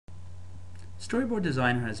Storyboard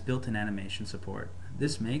Designer has built-in animation support.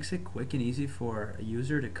 This makes it quick and easy for a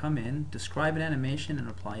user to come in, describe an animation, and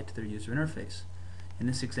apply it to their user interface. In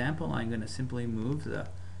this example, I'm going to simply move the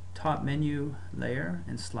top menu layer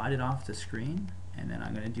and slide it off the screen, and then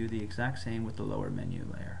I'm going to do the exact same with the lower menu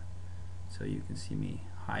layer. So you can see me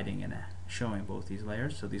hiding and showing both these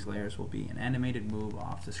layers. So these layers will be an animated move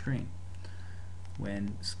off the screen.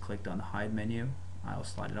 When clicked on the hide menu, I'll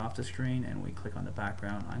slide it off the screen, and we click on the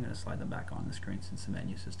background, I'm going to slide them back on the screen since the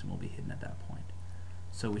menu system will be hidden at that point.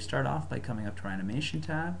 So we start off by coming up to our animation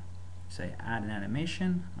tab, say add an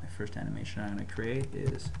animation. My first animation I'm going to create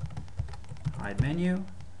is hide menu.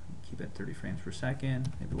 Keep it 30 frames per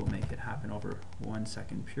second. Maybe we'll make it happen over 1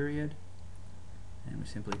 second period. And we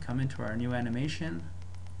simply come into our new animation.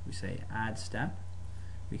 We say add step.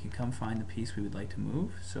 We can come find the piece we would like to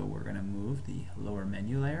move. So we're going to move the lower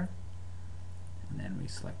menu layer. And then we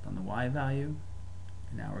select on the Y value.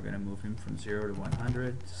 And now we're going to move him from 0 to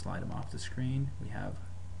 100, slide him off the screen. We have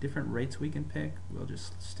different rates we can pick. We'll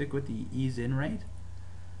just stick with the ease in rate.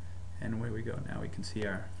 And away we go. Now we can see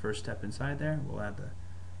our first step inside there. We'll add the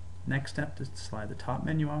next step to slide the top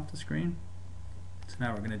menu off the screen. So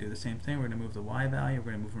now we're going to do the same thing. We're going to move the Y value.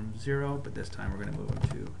 We're going to move from 0, but this time we're going to move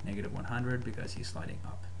him to negative 100 because he's sliding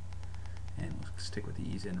up. And we'll stick with the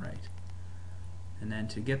ease in rate. And then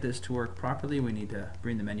to get this to work properly, we need to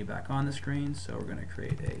bring the menu back on the screen. So we're going to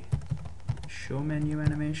create a show menu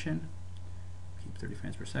animation. Keep 30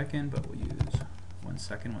 frames per second, but we'll use 1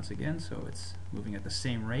 second once again, so it's moving at the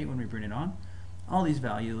same rate when we bring it on. All these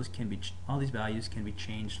values can be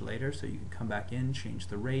changed later, so you can come back in, change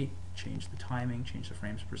the rate, change the timing, change the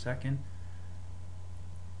frames per second.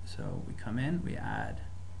 So we come in, we add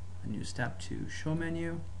a new step to show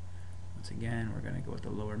menu. Once again, we're going to go with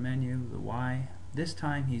the lower menu, the Y. This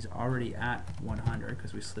time he's already at 100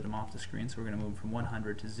 because we slid him off the screen, so we're going to move from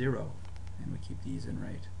 100 to 0, and we keep these in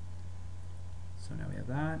rate. So now we have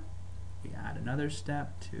that. We add another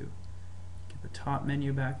step to get the top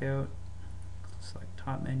menu back out. Select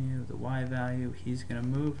top menu, the Y value. He's going to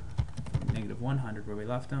move from negative 100 where we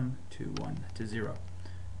left him to 1 to 0.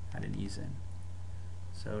 Add an ease in.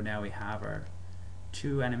 So now we have our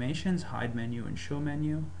two animations, hide menu and show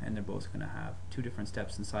menu, and they're both going to have two different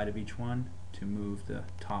steps inside of each one to move the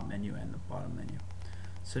top menu and the bottom menu.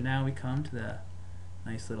 So now we come to the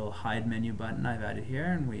nice little hide menu button I've added here,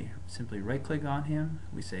 and we simply right click on him.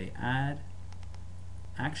 We say add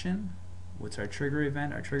action. What's our trigger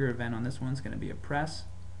event? Our trigger event on this one is going to be a press.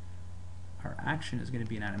 Our action is going to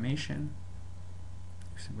be an animation.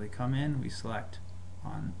 We simply come in, we select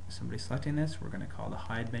on somebody selecting this, we're going to call the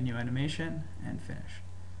hide menu animation and finish.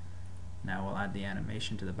 Now we'll add the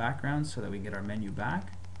animation to the background so that we get our menu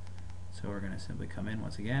back. So we're going to simply come in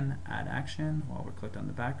once again, add action while we're clicked on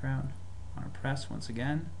the background. On a press once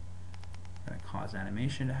again, we're going to cause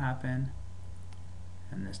animation to happen,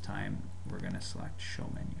 and this time we're going to select show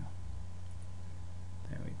menu.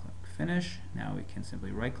 There we click finish. Now we can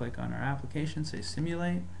simply right click on our application, say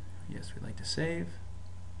simulate. Yes, we'd like to save.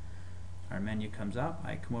 Our menu comes up.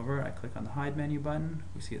 I come over, I click on the hide menu button.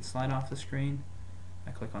 We see it slide off the screen.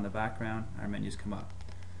 I click on the background, our menus come up.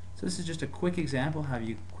 So this is just a quick example how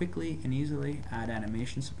you quickly and easily add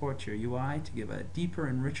animation support to your UI to give a deeper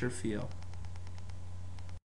and richer feel